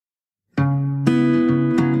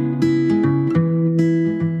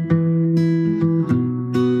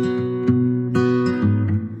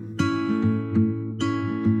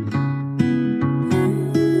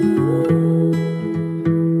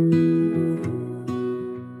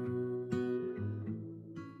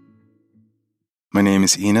My name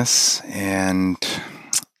is Enos, and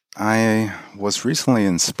I was recently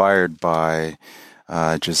inspired by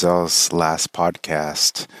Giselle's last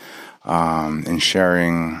podcast in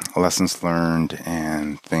sharing lessons learned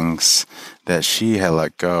and things that she had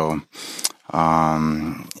let go.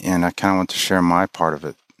 And I kind of want to share my part of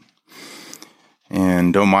it.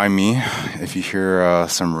 And don't mind me if you hear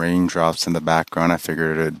some raindrops in the background. I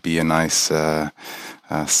figured it'd be a nice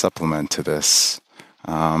supplement to this.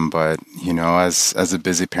 But as a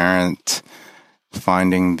busy parent,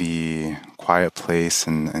 finding the quiet place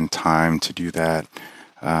and time to do that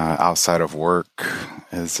outside of work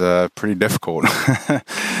is pretty difficult.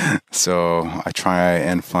 So I try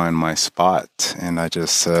and find my spot, and I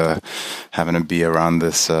just happen to be around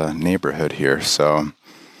this neighborhood here. So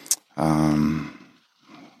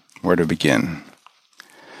where to begin?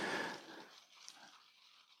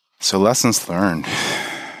 So lessons learned.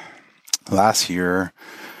 Last year,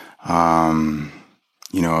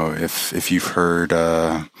 if you've heard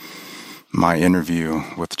my interview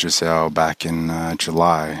with Giselle back in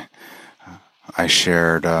July, I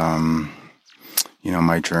shared,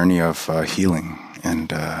 my journey of healing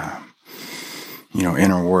and,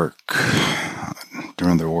 inner work,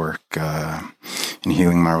 doing the work in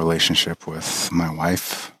healing my relationship with my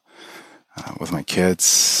wife, with my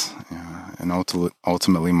kids, and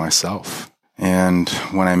ultimately myself. And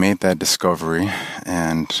when I made that discovery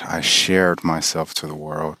and I shared myself to the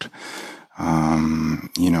world,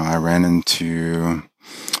 I ran into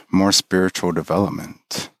more spiritual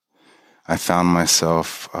development. I found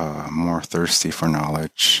myself more thirsty for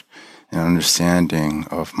knowledge and understanding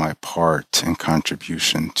of my part and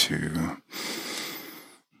contribution to,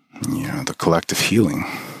 the collective healing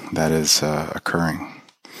that is occurring.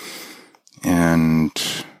 And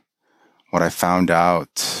what I found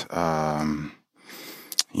out,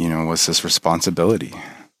 was this responsibility.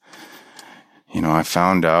 I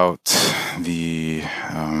found out the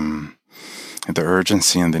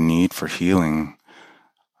urgency and the need for healing,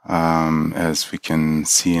 as we can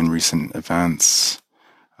see in recent events,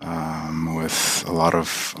 with a lot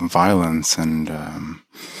of violence and a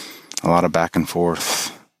lot of back and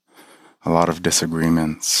forth, a lot of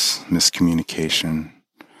disagreements, miscommunication.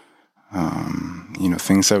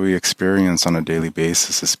 Things that we experience on a daily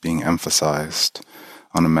basis is being emphasized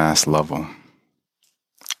on a mass level.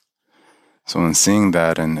 So in seeing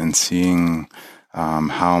that and seeing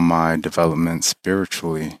how my development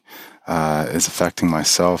spiritually is affecting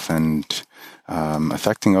myself and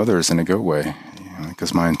affecting others in a good way,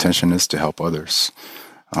 because my intention is to help others.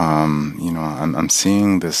 I'm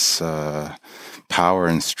seeing this power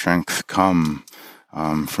and strength come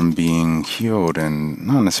from being healed, and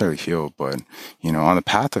not necessarily healed, but, on the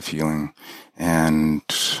path of healing and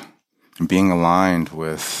being aligned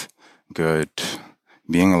with good,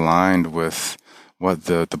 being aligned with what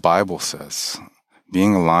the Bible says,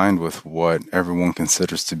 being aligned with what everyone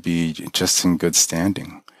considers to be just in good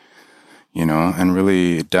standing, and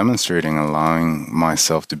really demonstrating, allowing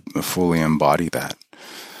myself to fully embody that.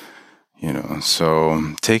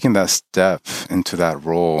 So taking that step into that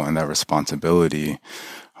role and that responsibility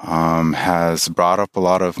has brought up a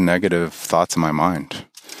lot of negative thoughts in my mind.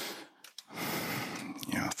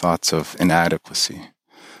 Thoughts of inadequacy,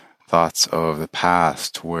 thoughts of the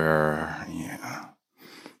past where,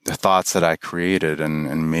 the thoughts that I created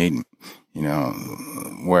and made,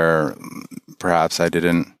 where perhaps I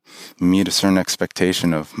didn't meet a certain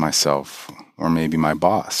expectation of myself, or maybe my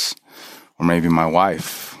boss, or maybe my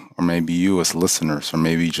wife, or maybe you as listeners, or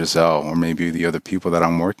maybe Giselle, or maybe the other people that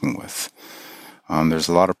I'm working with. There's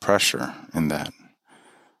a lot of pressure in that.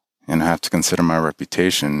 And I have to consider my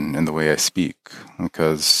reputation in the way I speak,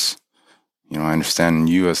 because, I understand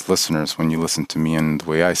you as listeners, when you listen to me and the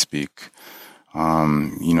way I speak,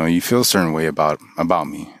 you feel a certain way about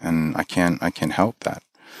me, and I can't help that.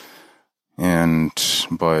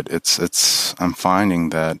 But I'm finding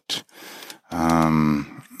that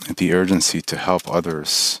the urgency to help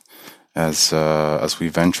others as we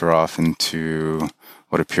venture off into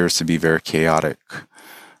what appears to be very chaotic,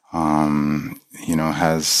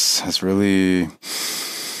 has really,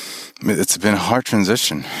 it's been a hard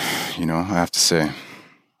transition, I have to say.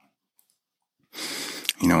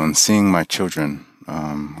 And seeing my children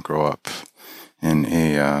grow up in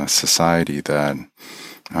a society that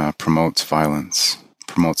promotes violence,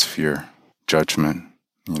 promotes fear, judgment,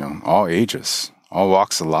 all ages, all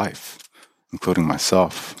walks of life, including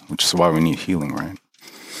myself, which is why we need healing, right?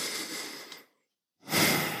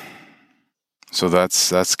 So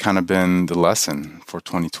that's kind of been the lesson for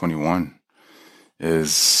 2021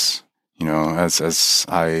 is, as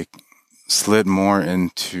I slid more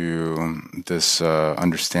into this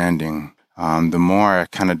understanding the more I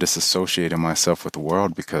kind of disassociated myself with the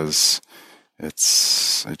world, because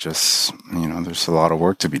there's a lot of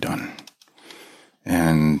work to be done.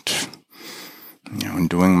 And, in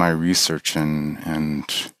doing my research and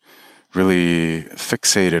really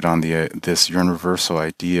fixated on this universal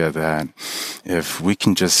idea that if we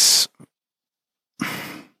can just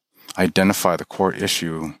identify the core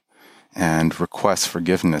issue and request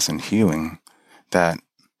forgiveness and healing, that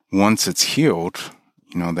once it's healed,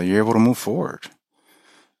 that you're able to move forward.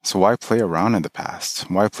 So why play around in the past?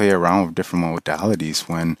 Why play around with different modalities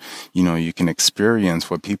when, you can experience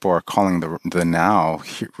what people are calling the now,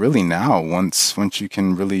 really now, once you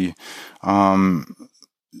can really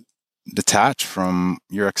detach from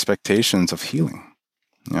your expectations of healing.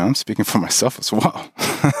 I'm speaking for myself as well.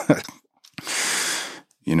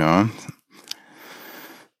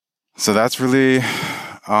 So that's really,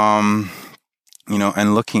 and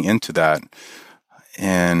looking into that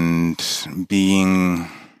and being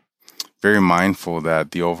very mindful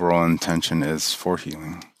that the overall intention is for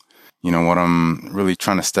healing. What I'm really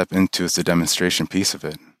trying to step into is the demonstration piece of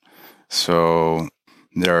it. So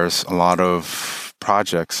there's a lot of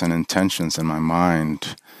projects and intentions in my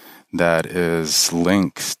mind that is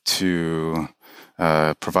linked to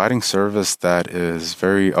providing service that is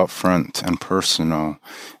very upfront and personal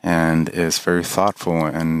and is very thoughtful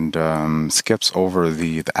and skips over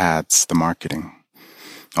the ads, the marketing,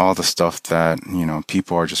 all the stuff that,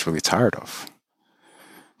 people are just really tired of,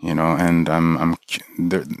 and I'm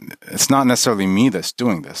there, it's not necessarily me that's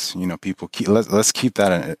doing this. People let's keep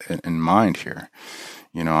that in mind here.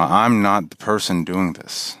 I'm not the person doing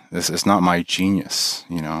this. This is not my genius.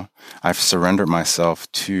 I've surrendered myself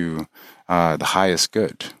to the highest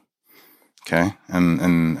good. Okay.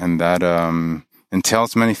 And that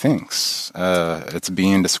entails many things. It's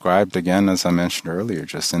being described again, as I mentioned earlier,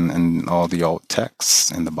 just in all the old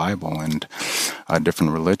texts in the Bible and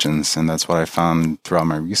different religions. And that's what I found throughout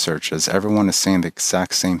my research, is everyone is saying the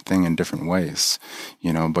exact same thing in different ways,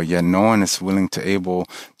 but yet no one is willing to able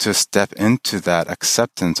to step into that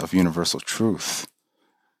acceptance of universal truth,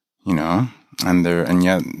 and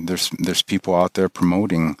yet there's people out there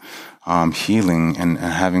promoting healing and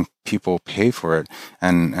having people pay for it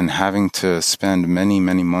and having to spend many,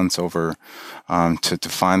 many months over to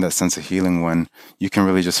find that sense of healing, when you can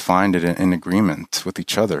really just find it in agreement with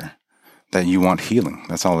each other that you want healing.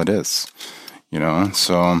 That's all it is,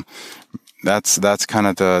 so that's kind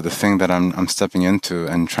of the thing that I'm stepping into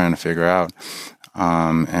and trying to figure out.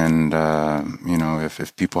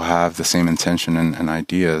 If people have the same intention and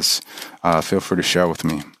ideas, feel free to share with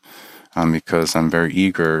me, because I'm very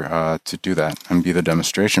eager to do that and be the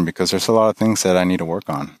demonstration, because there's a lot of things that I need to work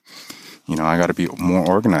on. I got to be more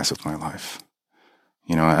organized with my life.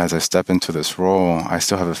 As I step into this role, I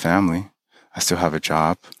still have a family. I still have a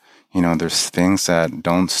job. There's things that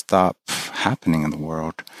don't stop happening in the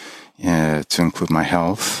world, to include my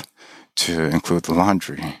health, to include the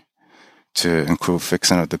laundry, to include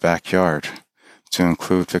fixing up the backyard, to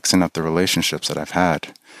include fixing up the relationships that I've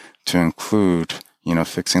had, to include,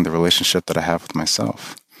 fixing the relationship that I have with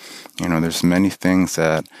myself. There's many things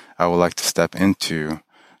that I would like to step into,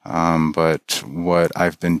 but what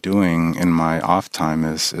I've been doing in my off time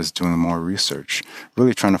is doing more research,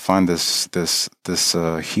 really trying to find this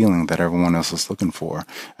healing that everyone else is looking for,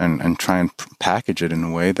 and try and package it in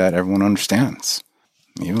a way that everyone understands,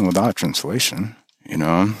 even without translation,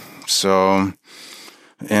 So,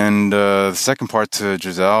 and the second part to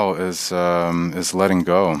Giselle is letting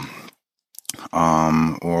go,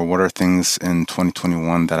 or what are things in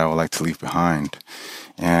 2021 that I would like to leave behind.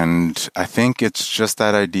 And I think it's just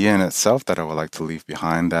that idea in itself that I would like to leave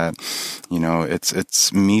behind, that,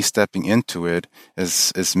 it's me stepping into it,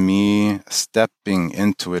 is me stepping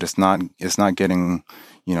into it. It's not getting,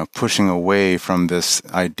 pushing away from this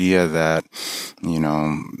idea that,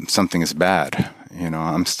 something is bad.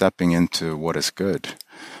 I'm stepping into what is good.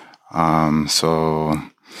 So,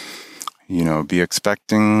 be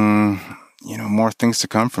expecting, more things to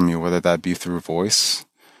come from you, whether that be through voice,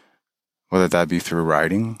 whether that be through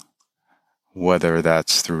writing, whether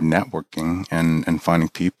that's through networking and finding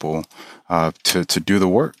people to do the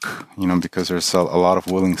work, because there's a lot of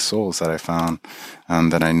willing souls that I found,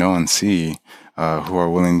 that I know and see, who are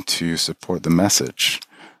willing to support the message.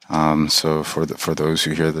 So for those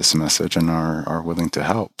who hear this message and are willing to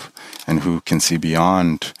help, and who can see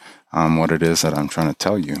beyond what it is that I'm trying to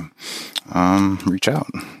tell you, reach out.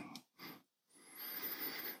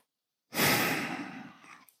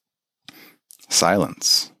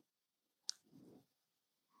 Silence.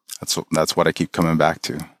 That's what I keep coming back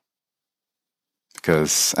to,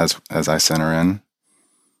 because as I center in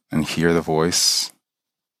and hear the voice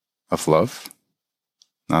of love,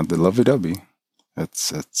 not the lovey-dovey.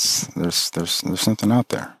 There's something out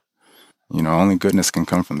there. Only goodness can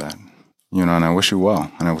come from that. And I wish you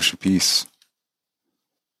well, and I wish you peace.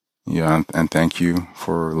 Yeah, and thank you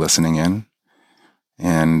for listening in.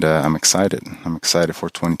 And I'm excited. I'm excited for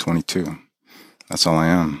 2022. That's all I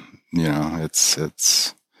am. It's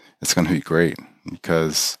going to be great,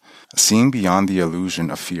 because seeing beyond the illusion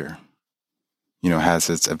of fear, has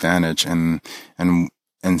its advantage, and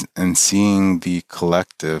seeing the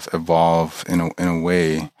collective evolve in a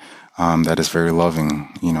way that is very loving.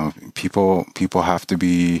 People have to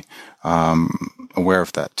be aware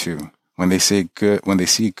of that too. When they see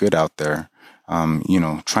good out there,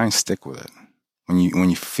 try and stick with it. When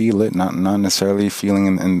you feel it, not necessarily feeling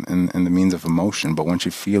in the means of emotion, but once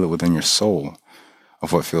you feel it within your soul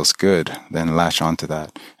of what feels good, then latch onto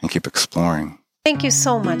that and keep exploring. Thank you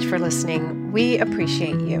so much for listening. We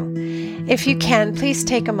appreciate you. If you can, please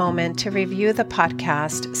take a moment to review the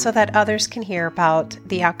podcast so that others can hear about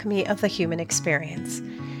the alchemy of the human experience.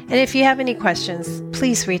 And if you have any questions,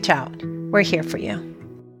 please reach out. We're here for you.